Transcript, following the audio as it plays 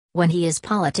When he is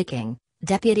politicking,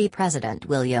 Deputy President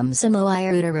William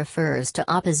Samoei Ruto refers to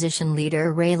opposition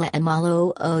leader Raila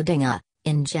Amolo Odinga,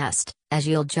 in jest, as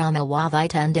yule, jamaa,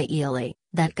 vitendawili,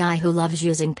 that guy who loves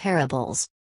using parables.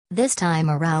 This time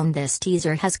around, this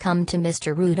teaser has come to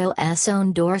Mr Ruto's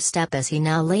own doorstep as he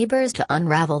now labors to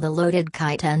unravel the loaded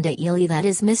kitendawili that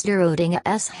is Mr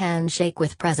Odinga's handshake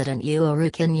with President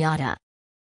Uhuru Kenyatta.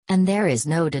 And there is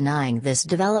no denying this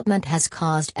development has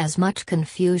caused as much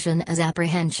confusion as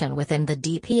apprehension within the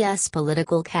DP's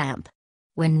political camp.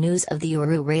 When news of the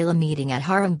Uhuru-Raila meeting at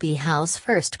Harambee House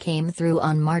first came through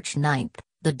on March 9,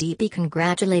 the DP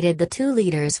congratulated the two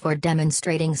leaders for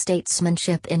demonstrating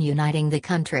statesmanship in uniting the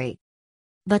country.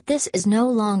 But this is no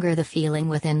longer the feeling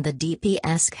within the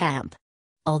DP's camp.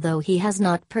 Although he has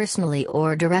not personally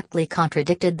or directly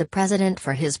contradicted the president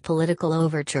for his political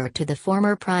overture to the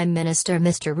former Prime Minister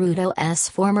Mr Ruto's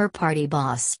former party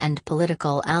boss and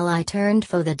political ally turned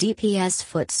foe, the DP's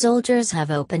foot soldiers have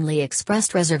openly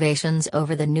expressed reservations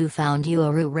over the newfound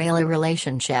Uhuru-Raila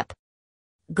relationship.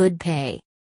 Good pay.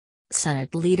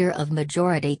 Senate Leader of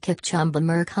Majority Kipchumba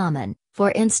Murkomen, for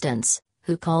instance,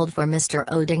 who called for Mr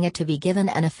Odinga to be given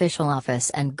an official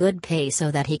office and good pay so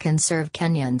that he can serve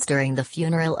Kenyans during the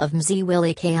funeral of Mzee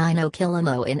Kaino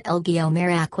Kilimo in Elgeyo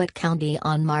Marakwet County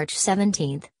on March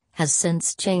 17, has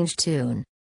since changed tune.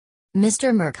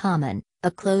 Mr Murkomen,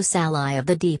 a close ally of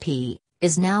the DP,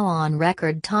 is now on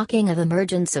record talking of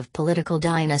emergence of political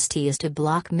dynasties to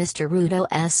block Mr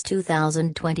Ruto's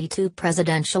 2022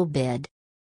 presidential bid.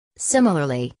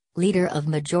 Similarly, Leader of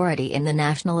Majority in the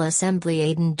National Assembly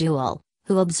Aden Duale,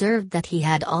 who observed that he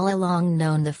had all along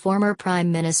known the former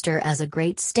Prime Minister as a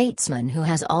great statesman who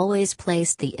has always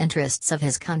placed the interests of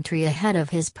his country ahead of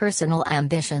his personal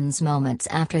ambitions moments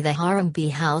after the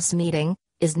Harambee House meeting,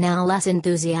 is now less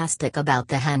enthusiastic about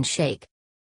the handshake.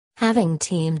 Having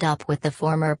teamed up with the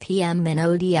former PM in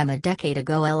ODM a decade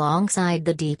ago alongside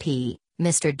the DP,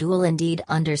 Mr Duale indeed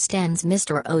understands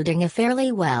Mr Odinga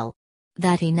fairly well.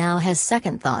 That he now has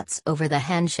second thoughts over the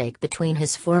handshake between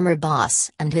his former boss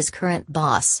and his current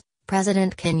boss,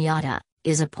 President Kenyatta,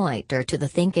 is a pointer to the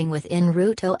thinking within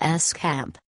Ruto's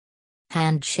camp.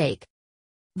 Handshake.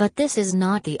 But this is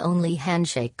not the only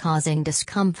handshake causing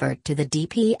discomfort to the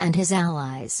DP and his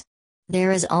allies.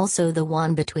 There is also the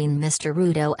one between Mr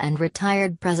Ruto and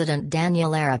retired President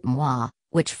Daniel Arap Moi,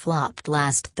 which flopped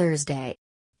last Thursday.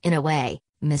 In a way,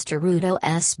 Mr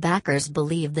Ruto's backers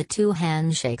believe the two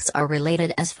handshakes are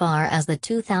related as far as the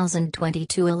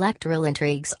 2022 electoral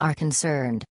intrigues are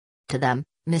concerned. To them,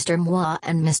 Mr Moi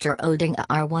and Mr Odinga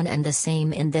are one and the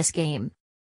same in this game.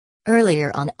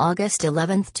 Earlier on August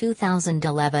 11,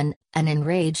 2011, an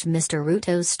enraged Mr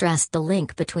Ruto stressed the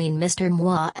link between Mr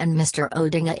Moi and Mr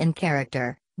Odinga in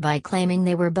character, by claiming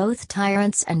they were both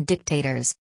tyrants and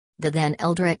dictators. The then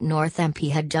Eldoret North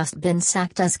MP had just been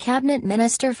sacked as cabinet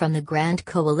minister from the Grand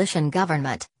Coalition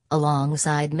government,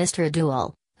 alongside Mr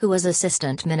Duale, who was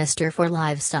Assistant Minister for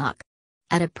Livestock.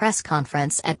 At a press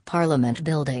conference at Parliament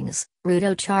Buildings,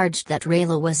 Ruto charged that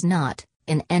Raila was not,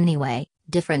 in any way,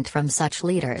 different from such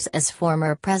leaders as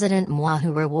former President Moi,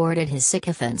 who rewarded his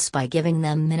sycophants by giving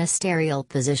them ministerial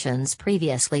positions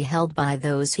previously held by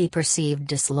those he perceived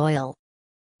disloyal.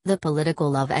 The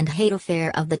political love and hate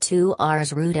affair of the two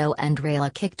Rs Ruto and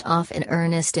Raila kicked off in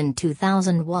earnest in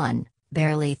 2001,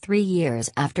 barely 3 years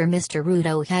after Mr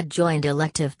Ruto had joined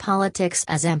elective politics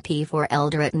as MP for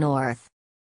Eldoret North.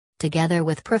 Together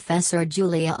with Professor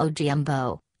Julia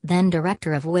Ojiambo, then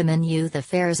Director of Women Youth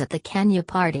Affairs at the Kenya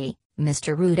Party,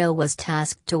 Mr Ruto was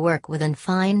tasked to work within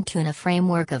fine-tune a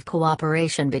framework of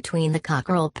cooperation between the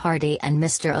Cockerel Party and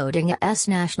Mr Odinga's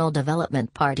National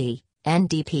Development Party,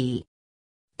 NDP.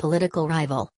 Political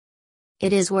rival.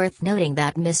 It is worth noting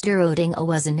that Mr Odinga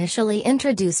was initially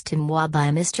introduced to Moi by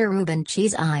Mr Reuben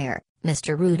Cheese-Iyer,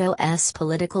 Mr Ruto's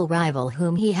political rival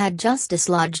whom he had just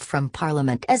dislodged from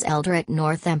Parliament as Eldoret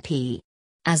North MP.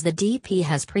 As the DP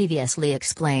has previously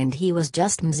explained, he was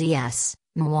just Mzee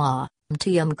Moi,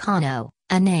 Mtuyumkano,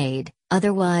 an aide,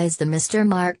 otherwise the Mr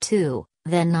Mark II,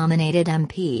 then nominated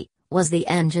MP, was the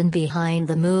engine behind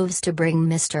the moves to bring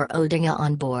Mr Odinga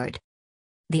on board.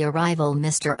 The arrival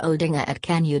Mr Odinga at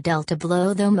Kenya dealt a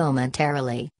blow, though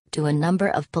momentarily, to a number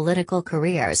of political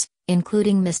careers,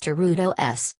 including Mr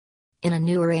Ruto's. In a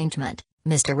new arrangement,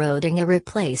 Mr Odinga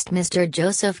replaced Mr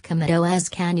Joseph Kamato as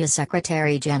Kenya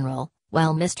Secretary General,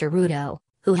 while Mr Ruto,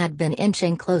 who had been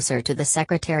inching closer to the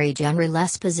Secretary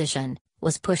General's position,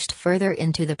 was pushed further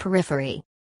into the periphery.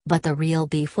 But the real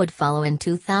beef would follow in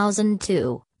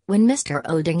 2002. When Mr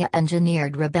Odinga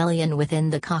engineered rebellion within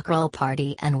the Cockerel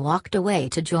Party and walked away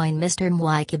to join Mr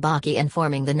Mwai Kibaki in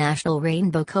forming the National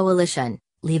Rainbow Coalition,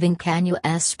 leaving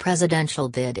Kenyu's presidential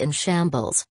bid in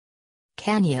shambles.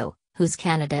 Kenyu, whose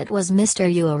candidate was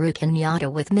Mr Uhuru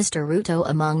Kenyatta with Mr Ruto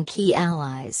among key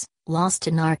allies, lost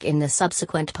to NARC in the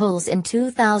subsequent polls in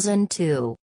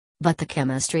 2002. But the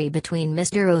chemistry between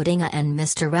Mr Odinga and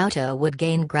Mr Ruto would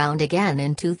gain ground again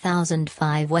in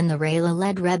 2005 when the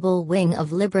Raila-led rebel wing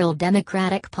of Liberal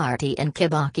Democratic Party and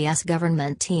Kibaki's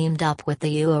government teamed up with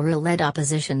the Uhuru-led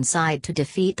opposition side to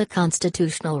defeat the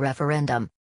constitutional referendum.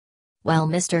 While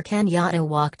Mr Kenyatta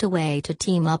walked away to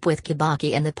team up with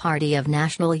Kibaki and the Party of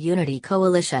National Unity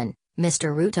Coalition,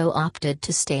 Mr Ruto opted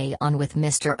to stay on with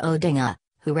Mr Odinga,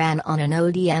 who ran on an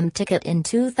ODM ticket in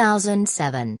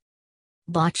 2007.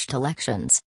 Botched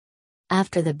elections.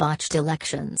 After the botched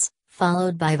elections,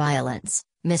 followed by violence,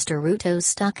 Mr Ruto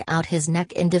stuck out his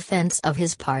neck in defense of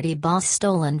his party boss'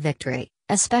 stolen victory,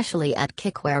 especially at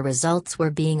Kik where results were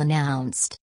being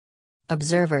announced.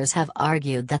 Observers have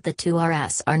argued that the two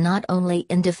RS are not only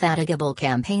indefatigable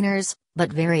campaigners,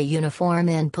 but very uniform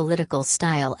in political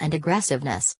style and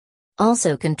aggressiveness.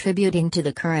 Also contributing to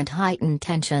the current heightened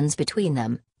tensions between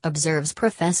them, observes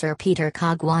Professor Peter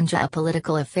Kagwanja, a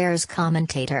political affairs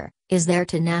commentator, is their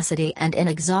tenacity and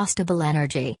inexhaustible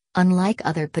energy. Unlike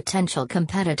other potential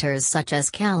competitors such as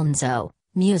Kalonzo,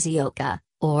 Musyoka,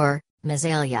 or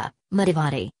Musalia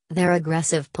Mudavadi, their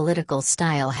aggressive political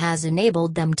style has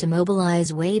enabled them to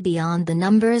mobilize way beyond the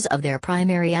numbers of their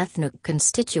primary ethnic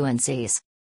constituencies.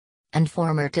 And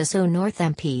former Tiso North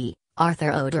MP,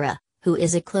 Arthur Odera, who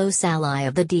is a close ally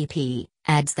of the DP,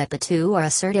 adds that the two are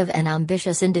assertive and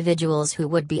ambitious individuals who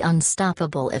would be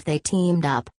unstoppable if they teamed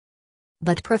up.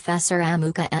 But Professor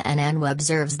Amuka Ananwu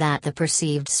observes that the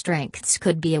perceived strengths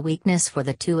could be a weakness for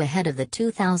the two ahead of the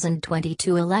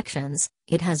 2022 elections.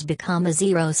 It has become a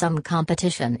zero-sum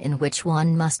competition in which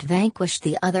one must vanquish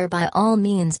the other by all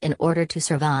means in order to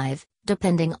survive,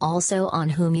 depending also on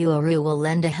whom Uhuru will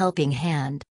lend a helping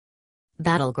hand.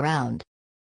 Battleground.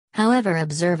 However,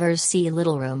 observers see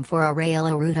little room for a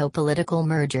Raila-Ruto political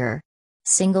merger.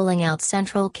 Singling out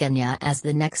central Kenya as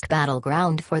the next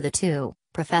battleground for the two,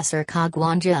 Professor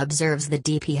Kagwanja observes the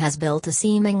DP has built a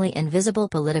seemingly invisible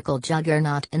political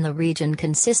juggernaut in the region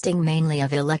consisting mainly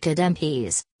of elected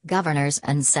MPs, governors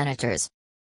and senators.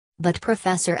 But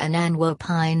Professor Ananwu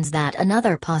opines that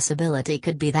another possibility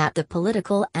could be that the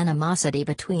political animosity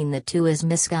between the two is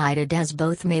misguided, as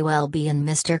both may well be in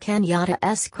Mr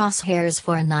Kenyatta's crosshairs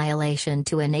for annihilation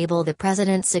to enable the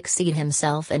president succeed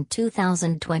himself in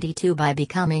 2022 by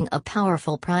becoming a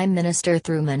powerful prime minister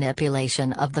through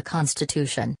manipulation of the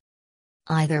constitution.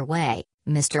 Either way,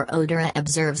 Mr Odera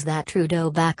observes that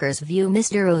Trudeau backers view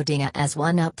Mr Odinga as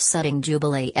one upsetting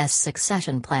Jubilee's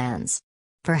succession plans.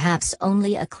 Perhaps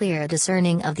only a clear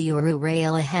discerning of the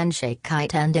Uhuru-Raila handshake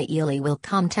kitendawili will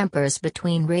calm tempers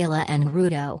between Raila and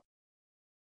Ruto.